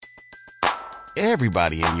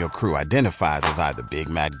Everybody in your crew identifies as either Big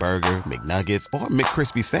Mac Burger, McNuggets, or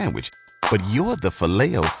McCrispy Sandwich. But you're the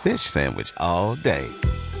Filet-O-Fish Sandwich all day.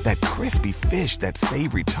 That crispy fish, that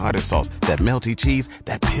savory tartar sauce, that melty cheese,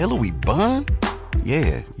 that pillowy bun.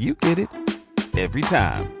 Yeah, you get it. Every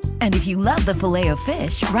time. And if you love the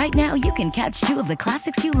Filet-O-Fish, right now you can catch two of the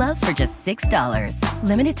classics you love for just $6.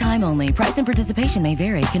 Limited time only. Price and participation may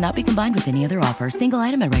vary. Cannot be combined with any other offer. Single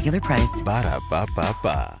item at regular price.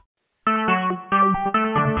 Ba-da-ba-ba-ba.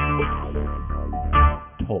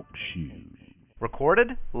 Talk shoes. Recorded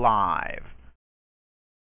live.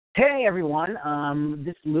 Hey everyone,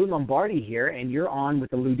 this is Lou Lombardi here, and you're on with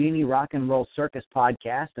the Ludini Rock and Roll Circus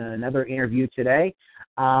podcast and another interview today.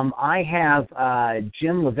 I have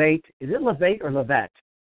Jim Levatte. Is it Levatte or Levatte?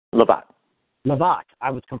 Levatte. Levatte. I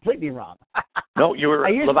was completely wrong. No, you were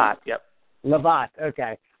Levatte, yep. Levatte,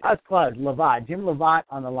 okay. I was close. Levatte. Jim Levatte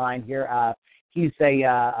on the line here. He's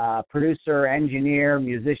a producer, engineer,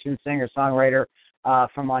 musician, singer, songwriter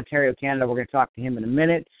from Ontario, Canada. We're going to talk to him in a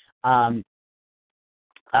minute.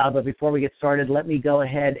 But before we get started, let me go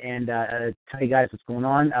ahead and tell you guys what's going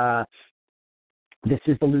on. This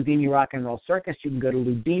is the Ludini Rock and Roll Circus. You can go to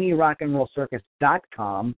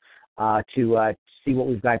ludinirockandrollcircus.com to see what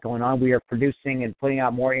we've got going on. We are producing and putting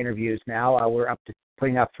out more interviews now. We're up to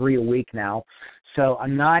putting out 3 a week now. So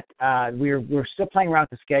I'm not. We're still playing around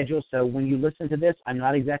with the schedule. So when you listen to this, I'm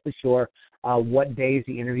not exactly sure what days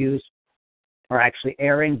the interviews are actually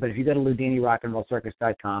airing, but if you go to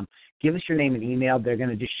ludinirockandrollcircus.com, give us your name and email. They're going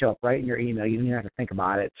to just show up right in your email. You don't even have to think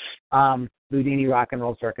about it.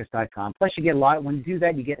 ludinirockandrollcircus.com. Plus, you get a lot. When you do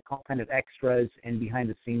that, you get all kind of extras and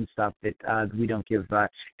behind-the-scenes stuff that we don't give to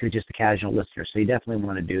just the casual listener. So you definitely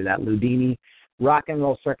want to do that.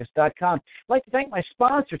 ludinirockandrollcircus.com. I'd like to thank my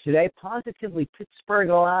sponsor today, Positively Pittsburgh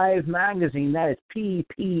Live Magazine. That is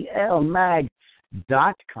PPLMag.com.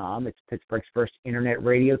 It's Pittsburgh's first internet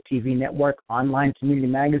radio, TV network, online community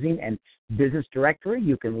magazine, and business directory.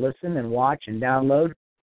 You can listen and watch and download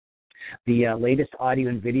the latest audio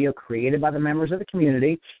and video created by the members of the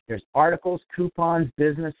community. There's articles, coupons,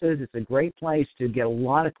 businesses. It's a great place to get a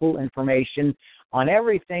lot of cool information on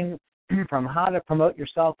everything from how to promote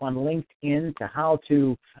yourself on LinkedIn to how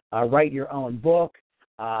to write your own book,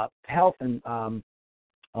 health and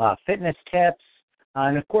fitness tips.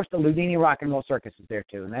 And, of course, the Ludini Rock and Roll Circus is there,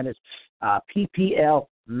 too, and that is pplmag.com.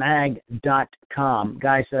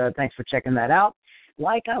 Guys, thanks for checking that out.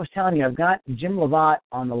 Like I was telling you, I've got Jim Levatte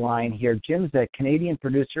on the line here. Jim's a Canadian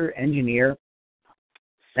producer, engineer,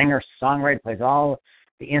 singer, songwriter, plays all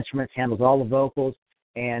the instruments, handles all the vocals,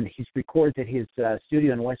 and he's records at his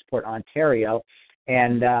studio in Westport, Ontario.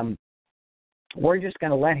 And we're just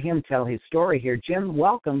going to let him tell his story here. Jim,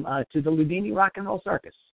 welcome to the Ludini Rock and Roll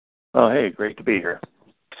Circus. Oh, hey, great to be here.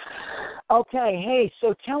 Okay, hey,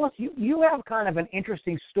 so tell us, you have kind of an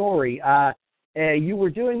interesting story. You were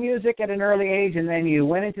doing music at an early age, and then you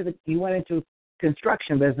went into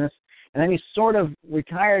construction business, and then you sort of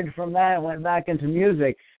retired from that and went back into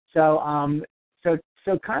music. So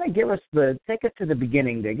kind of take us to the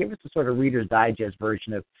beginning there. Give us the sort of Reader's Digest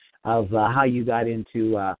version of how you got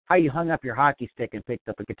into how you hung up your hockey stick and picked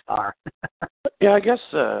up a guitar. Yeah, I guess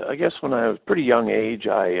when I was a pretty young age,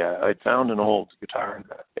 I'd found an old guitar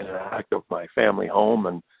in an attic of my family home,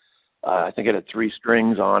 and I think it had 3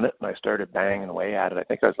 strings on it, and I started banging away at it. I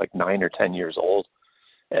think I was like 9 or 10 years old,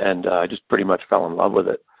 and I just pretty much fell in love with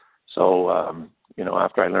it. So,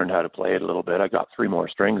 after I learned how to play it a little bit, I got 3 more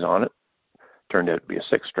strings on it. Turned out to be a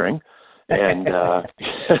 6-string, and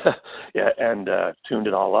tuned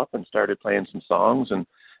it all up and started playing some songs and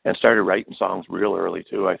started writing songs real early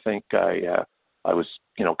too. I think I was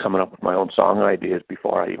coming up with my own song ideas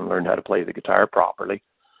before I even learned how to play the guitar properly.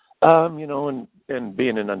 And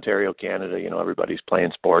being in Ontario, Canada, everybody's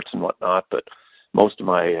playing sports and whatnot, but most of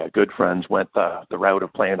my good friends went the route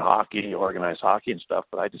of playing hockey, organized hockey and stuff.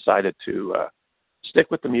 But I decided to stick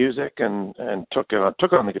with the music and took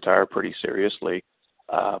on the guitar pretty seriously.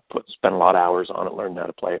 Spent a lot of hours on it, learned how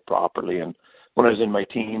to play it properly. And when I was in my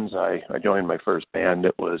teens, I joined my first band.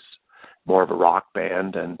 It was more of a rock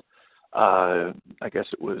band, and I guess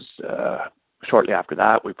it was shortly after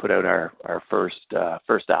that we put out our first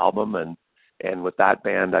album, and with that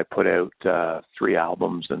band I put out 3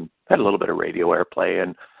 albums and had a little bit of radio airplay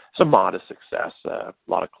and some modest success, a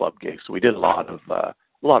lot of club gigs. So we did a lot of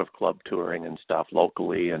club touring and stuff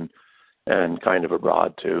locally and kind of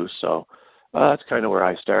abroad too. So that's kind of where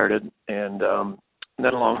I started, and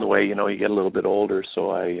then along the way, you get a little bit older,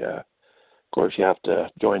 so of course, you have to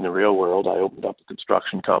join the real world. I opened up a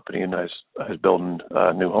construction company, and I was building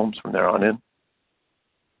new homes from there on in.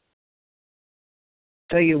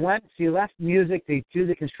 So you left music to do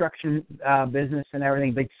the construction business and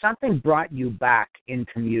everything, but something brought you back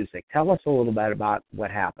into music. Tell us a little bit about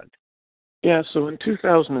what happened. Yeah, so in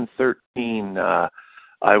 2013, I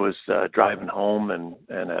was driving home, and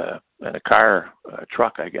a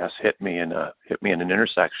truck, I guess, hit me in an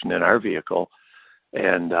intersection in our vehicle,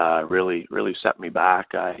 and really set me back.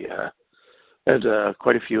 I had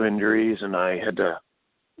quite a few injuries, and I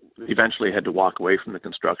eventually had to walk away from the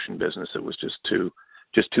construction business. It was just too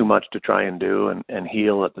much to try and do and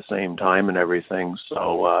heal at the same time and everything.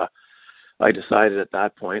 So I decided at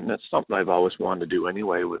that point, and that's something I've always wanted to do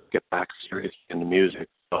anyway, was get back seriously into music.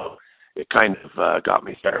 So it kind of got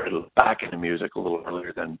me started back into music a little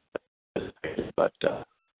earlier than anticipated, but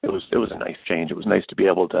it was a nice change. It was nice to be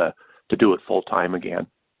able to do it full time again.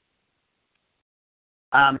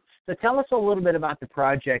 So tell us a little bit about the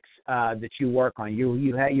projects that you work on.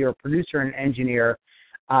 You're a producer and engineer,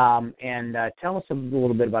 and tell us a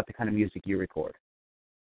little bit about the kind of music you record.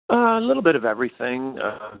 A little bit of everything.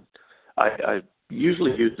 I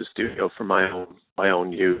usually use the studio for my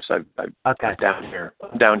own use. I'm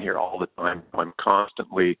down here all the time. I'm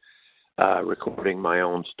constantly recording my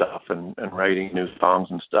own stuff and writing new songs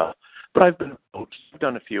and stuff. But I've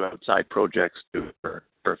done a few outside projects too for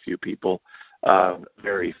a few people.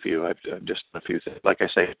 Very few. I've just done a few things. Like I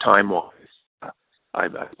say, time-wise, I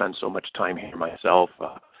spend so much time here myself,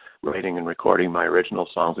 writing and recording my original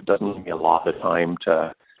songs. It doesn't leave me a lot of time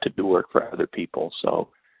to do work for other people. So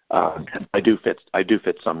I do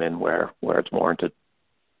fit some in where it's warranted.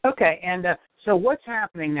 Okay, and so what's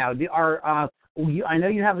happening now? I know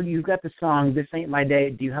you've got the song "This Ain't My Day."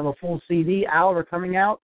 Do you have a full CD out or coming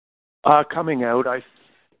out? Coming out, I've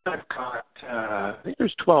got I think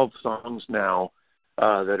there's 12 songs now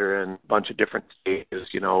that are in a bunch of different stages.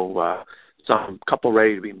 Some couple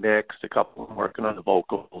ready to be mixed, a couple working on the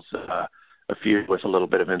vocals, a few with a little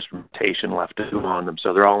bit of instrumentation left to do on them.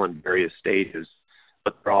 So they're all in various stages,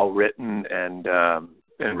 but they're all written and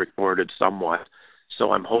recorded somewhat.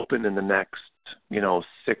 So I'm hoping in the next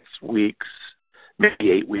 6 weeks, maybe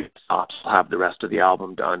 8 weeks tops, I'll have the rest of the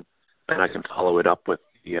album done, and I can follow it up with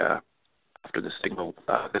after the single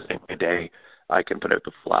 "This Ain't My Day," I can put out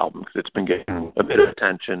the full album because it's been getting a bit of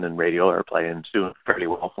attention and radio airplay and it's doing fairly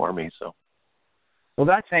well for me. So, well,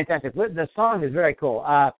 that's fantastic. The song is very cool.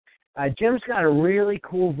 Jim's got a really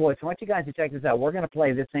cool voice. I want you guys to check this out. We're going to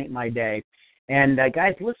play "This Ain't My Day," and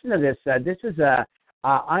guys, listen to this. This is a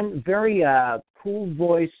very cool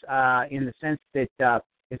voice in the sense that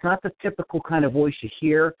it's not the typical kind of voice you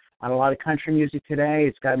hear on a lot of country music today.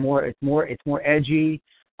 It's more edgy.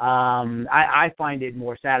 I find it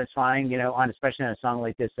more satisfying, especially on a song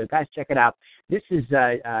like this. So guys, check it out. This is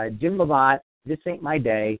Jim Levatte, "This Ain't My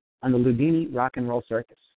Day" on the Ludini Rock and Roll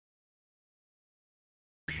Circus.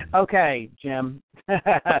 Okay, Jim,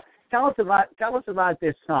 tell us about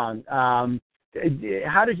this song.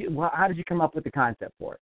 How did you come up with the concept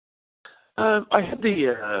for it? I had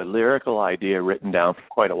the lyrical idea written down for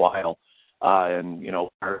quite a while, and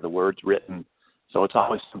part of the words written, so it's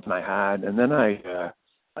always something I had. And then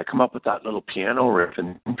I come up with that little piano riff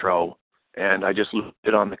in the intro, and I just looped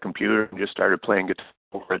it on the computer and just started playing guitar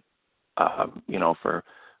over it, for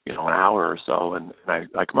an hour or so, and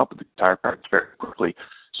I come up with the guitar parts very quickly.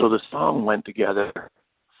 So the song went together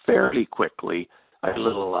fairly quickly. I had a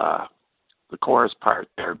little the chorus part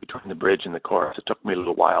there between the bridge and the chorus. It took me a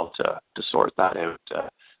little while to sort that out. I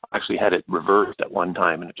actually had it reversed at one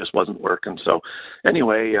time, and it just wasn't working. So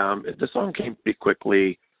anyway, the song came pretty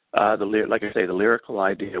quickly. Like I say, the lyrical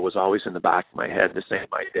idea was always in the back of my head. "This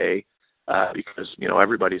ain't my day," because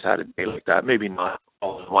everybody's had a day like that. Maybe not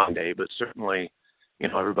all in one day, but certainly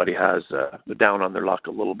everybody has the down on their luck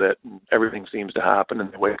a little bit, and everything seems to happen,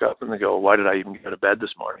 and they wake up and they go, "Why did I even get out of bed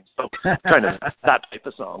this morning?" So kind of that type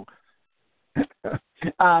of song.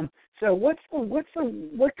 So what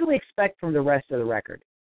can we expect from the rest of the record?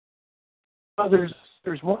 Well,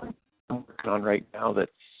 there's one I'm working on right now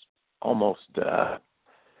that's almost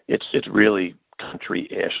it's really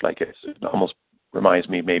country-ish. Like it almost reminds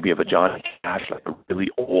me maybe of a Johnny Cash, like a really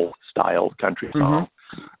old style country song.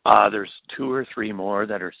 Mm-hmm. There's 2 or 3 more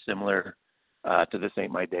that are similar to "This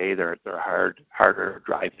Ain't My Day." They're harder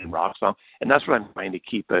drive-in rock song, and that's what I'm trying to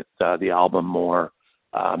keep it the album more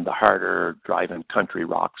the harder drive-in country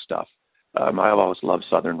rock stuff. I've always loved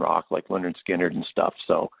Southern rock, like Lynyrd Skynyrd and stuff.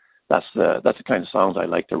 So that's the kind of songs I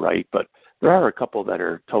like to write. But there are a couple that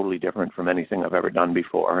are totally different from anything I've ever done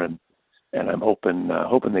before, and I'm hoping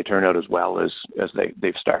they turn out as well as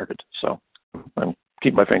they've started. So I'm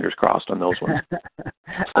keep my fingers crossed on those ones.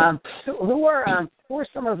 So who are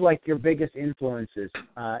some of your biggest influences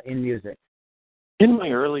in music? In my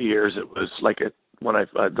early years, it was when I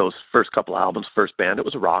those first couple albums, first band, it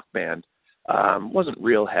was a rock band. Wasn't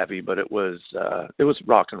real heavy, but it was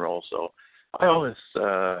rock and roll. So I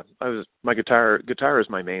was my guitar is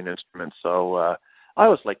my main instrument. So I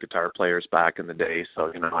always liked guitar players back in the day.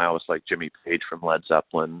 So I always liked Jimmy Page from Led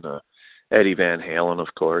Zeppelin, Eddie Van Halen,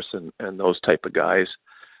 of course, and those type of guys.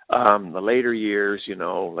 The later years,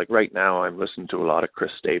 like right now, I'm listening to a lot of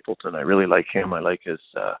Chris Stapleton. I really like him. I like his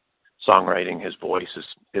songwriting. His voice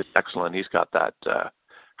is excellent. He's got that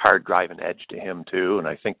hard driving edge to him too, and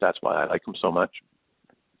I think that's why I like him so much.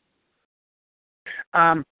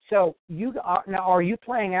 So are you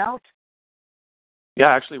playing out? Yeah,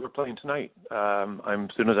 actually, we're playing tonight. As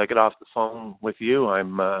soon as I get off the phone with you,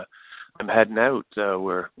 I'm heading out.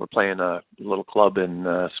 We're playing a little club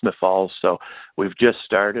in Smith Falls, so we've just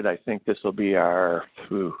started. I think this will be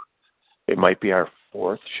it might be our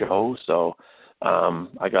fourth show. So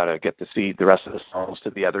I got to get to feed the rest of the songs to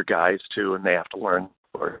the other guys too, and they have to learn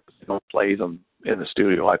or don't play them in the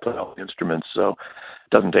studio. I play all the instruments, so it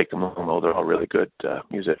doesn't take them long. Though they're all really good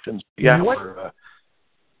musicians. Yeah.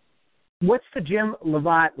 What's the Jim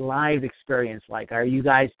Levatte live experience like? Are you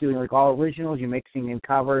guys doing like all originals? You mixing in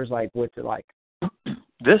covers? Like, what's it like?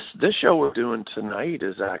 This show we're doing tonight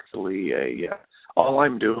is actually all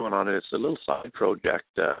I'm doing on it. It's a little side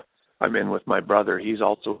project. I'm in with my brother. He's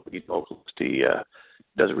also a lead vocalist. He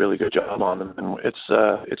does a really good job on them, and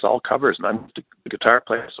it's all covers. And I'm the guitar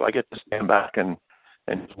player, so I get to stand back and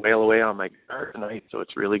wail away on my guitar tonight. So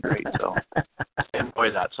it's really great. So I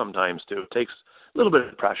enjoy that sometimes too. It takes a little bit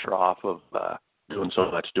of pressure off of doing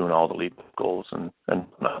all the lead vocals and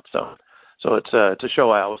whatnot. So it's a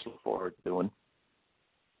show I always look forward to doing.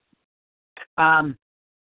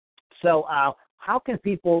 So how can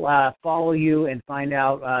people follow you and find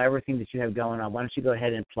out everything that you have going on? Why don't you go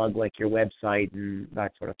ahead and plug like your website and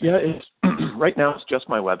that sort of thing? Yeah, it's right now it's just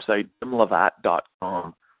my website,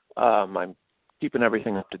 jimlevatte.com. I'm keeping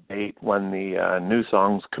everything up to date. When the new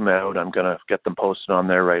songs come out, I'm going to get them posted on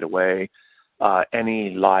there right away.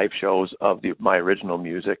 Any live shows of my original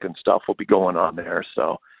music and stuff will be going on there.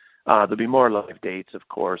 So there'll be more live dates, of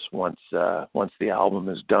course, once the album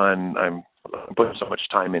is done. I'm putting so much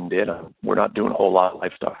time into it. We're not doing a whole lot of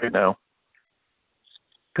live stuff right now.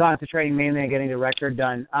 Concentrating mainly on getting the record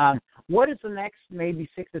done. What does the next maybe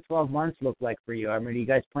 6 to 12 months look like for you? I mean, are you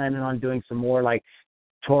guys planning on doing some more like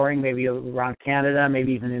touring, maybe around Canada,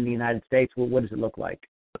 maybe even in the United States? What does it look like?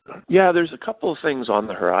 Yeah, there's a couple of things on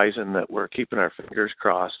the horizon that we're keeping our fingers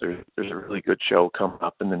crossed. There's a really good show coming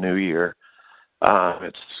up in the new year.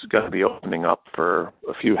 It's going to be opening up for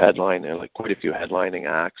quite a few headlining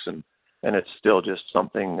acts, and it's still just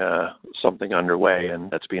something underway, and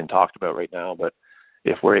that's being talked about right now. But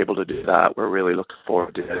if we're able to do that, we're really looking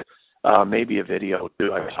forward to it. Maybe a video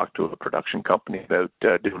too. I talked to a production company about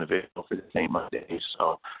doing a video for the same Monday.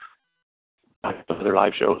 So other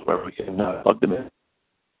live shows where we can plug them in.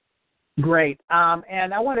 Great.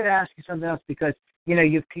 And I wanted to ask you something else because,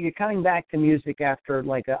 you're coming back to music after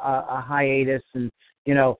like a hiatus, and,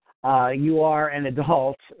 you are an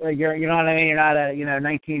adult. You know what I mean? You're not a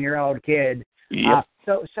 19-year-old kid. Yep.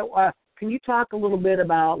 So can you talk a little bit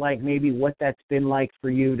about like maybe what that's been like for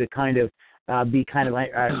you to kind of be kind of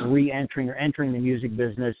like re-entering or entering the music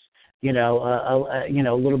business, a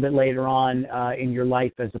little bit later on in your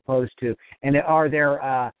life as opposed to, and are there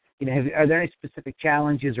are there any specific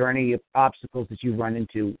challenges or any obstacles that you've run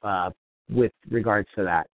into with regards to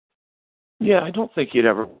that? Yeah, I don't think you'd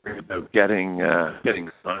ever worry about getting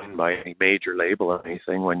signed by any major label or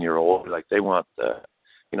anything when you're old. Like they want the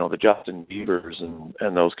Justin Biebers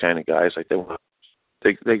and those kind of guys. Like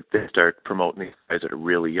they start promoting these guys at a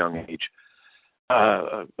really young age.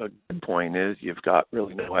 A good point is you've got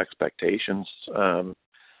really no expectations. The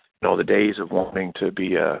days of wanting to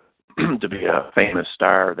be a famous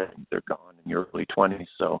star, they're gone in your early 20s.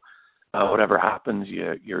 So whatever happens,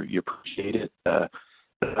 you appreciate it. The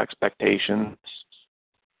expectations,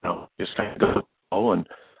 just kind of go. And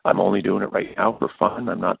I'm only doing it right now for fun.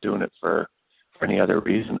 I'm not doing it for any other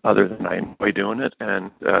reason other than I enjoy doing it,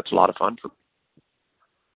 and it's a lot of fun for me.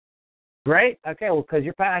 Great. Okay. Well, because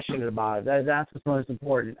you're passionate about it, that's what's most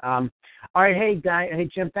important. All right. Hey,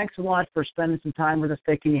 Jim. Thanks a lot for spending some time with us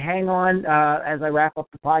today. Can you hang on as I wrap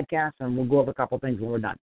up the podcast, and we'll go over a couple of things when we're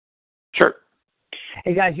done. Sure.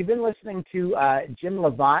 Hey guys, you've been listening to Jim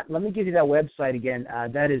Levatte. Let me give you that website again.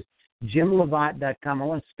 That is jimlevatte.com. I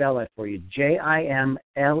want to spell that for you. JIMLEVATTE.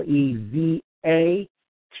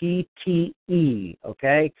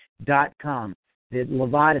 Okay. .com. The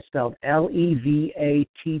Levatte is spelled LEVATTE.com.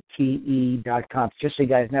 Just so you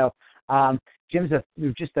guys know. Jim's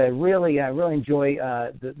really enjoy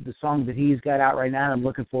the song that he's got out right now. I'm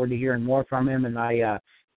looking forward to hearing more from him, and I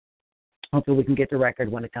hopefully we can get the record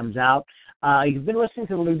when it comes out. You've been listening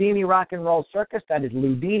to the Ludini Rock and Roll Circus. That is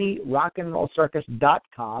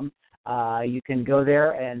LudiniRockandRollCircus.com. You can go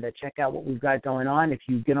there and check out what we've got going on. If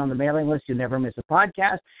you get on the mailing list, you'll never miss a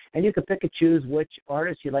podcast, and you can pick and choose which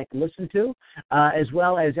artists you'd like to listen to, as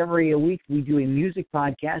well as every week we do a music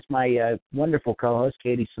podcast. My wonderful co-host,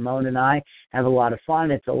 Katie Simone, and I have a lot of fun.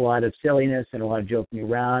 It's a lot of silliness and a lot of joking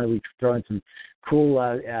around. We throw in some cool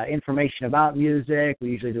information about music. We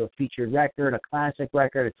usually do a featured record, a classic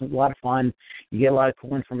record. It's a lot of fun. You get a lot of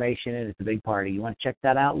cool information, and it's a big party. You want to check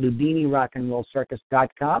that out,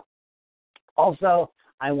 LudiniRockandRollCircus.com. Also,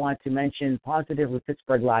 I want to mention Positively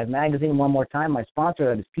Pittsburgh Live Magazine one more time. My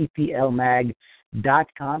sponsor, that is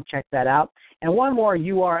pplmag.com. Check that out. And one more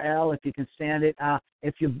URL, if you can stand it.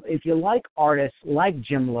 If you like artists like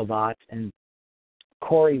Jim Levatte and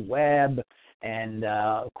Corey Webb and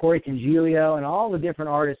Corey Congilio and all the different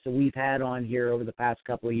artists that we've had on here over the past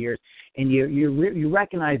couple of years, and you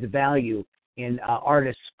recognize the value in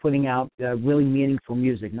artists putting out really meaningful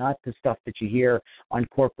music, not the stuff that you hear on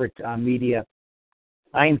corporate media.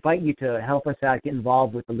 I invite you to help us out, get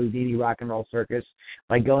involved with the Ludini Rock and Roll Circus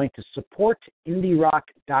by going to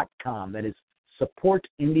supportindierock.com. That is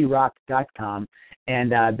supportindierock.com.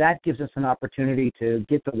 And that gives us an opportunity to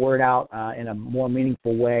get the word out in a more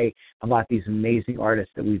meaningful way about these amazing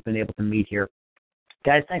artists that we've been able to meet here.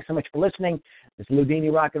 Guys, thanks so much for listening. This is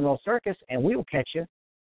Ludini Rock and Roll Circus, and we will catch you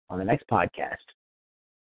on the next podcast.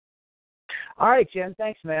 All right, Jim.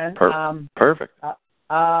 Thanks, man. Perfect.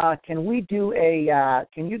 Can we do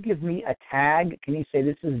can you give me a tag? Can you say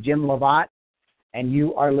this is Jim Levatte and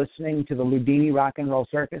you are listening to the Ludini Rock and Roll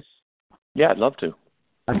Circus? Yeah, I'd love to.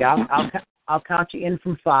 Okay, I'll count you in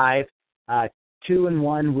from 5. 2 and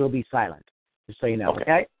 1 will be silent, just so you know,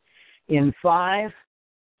 okay? In 5,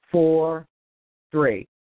 4, 3.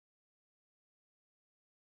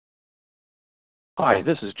 Hi,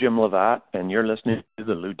 this is Jim Levatte, and you're listening to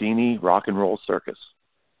the Ludini Rock and Roll Circus.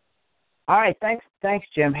 All right, thanks,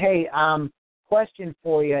 Jim. Hey, question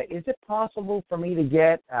for you: is it possible for me to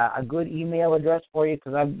get a good email address for you?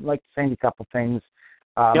 Because I'd like to send you a couple things,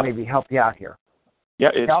 maybe help you out here.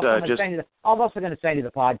 Yeah, it's I'm also going to send you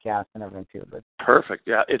the podcast and everything too. But perfect.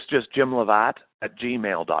 Yeah, it's just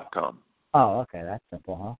jimlevatte@gmail.com. Oh, okay, that's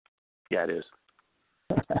simple, huh? Yeah, it is.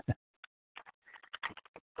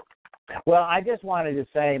 Well, I just wanted to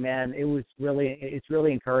say, man, it's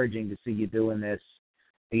really encouraging to see you doing this.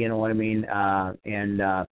 You know what I mean?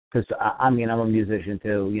 Because I'm a musician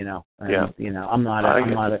too. You know. And, yeah. I'm not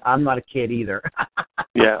a kid either.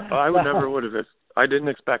 Yeah, I would have. I didn't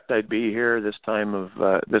expect I'd be here this time in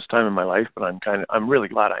my life, but I'm really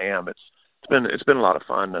glad I am. It's been a lot of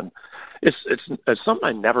fun, and it's something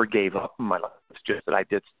I never gave up in my life. It's just that I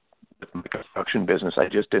did with my construction business. I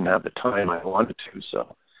just didn't have the time I wanted to.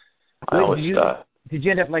 So. Did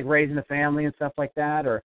you end up raising a family and stuff like that,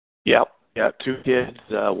 or? Yeah, 2 kids,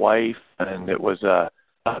 wife, and it was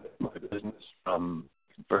my business from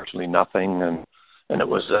virtually nothing, and it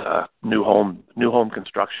was new home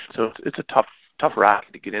construction. So it's a tough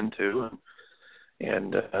racket to get into,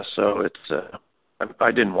 and so it's I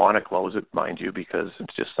didn't want to close it, mind you, because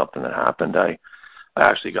it's just something that happened. I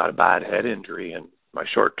actually got a bad head injury, and my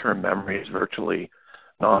short-term memory is virtually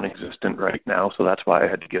non-existent right now, so that's why I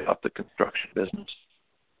had to give up the construction business.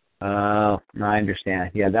 Oh, I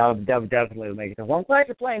understand. Yeah, that would definitely make it. Well, I'm glad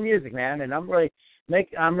you're playing music, man, and I'm really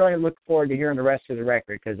looking forward to hearing the rest of the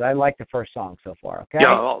record because I like the first song so far. Okay.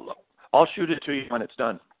 Yeah, I'll shoot it to you when it's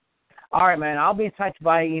done. All right, man. I'll be in touch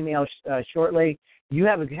via email shortly. You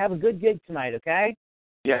have a good gig tonight, okay?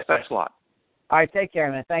 Yeah, thanks a lot. All right, take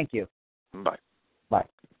care, man. Thank you. Bye. Bye.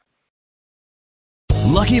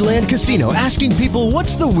 Lucky Land Casino, asking people,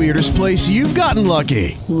 what's the weirdest place you've gotten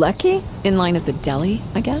lucky? Lucky? In line at the deli,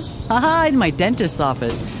 I guess? Aha, in my dentist's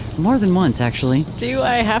office. More than once, actually. Do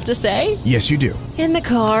I have to say? Yes, you do. In the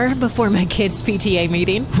car before my kids' PTA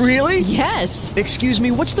meeting. Really? Yes. Excuse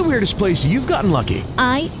me, what's the weirdest place you've gotten lucky?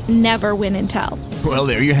 I never win and tell. Well,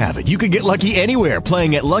 there you have it. You can get lucky anywhere,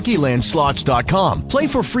 playing at LuckyLandSlots.com. Play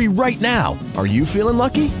for free right now. Are you feeling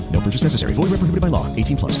lucky? No purchase necessary. Void where prohibited by law.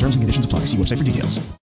 18+. Terms and conditions apply. See website for details.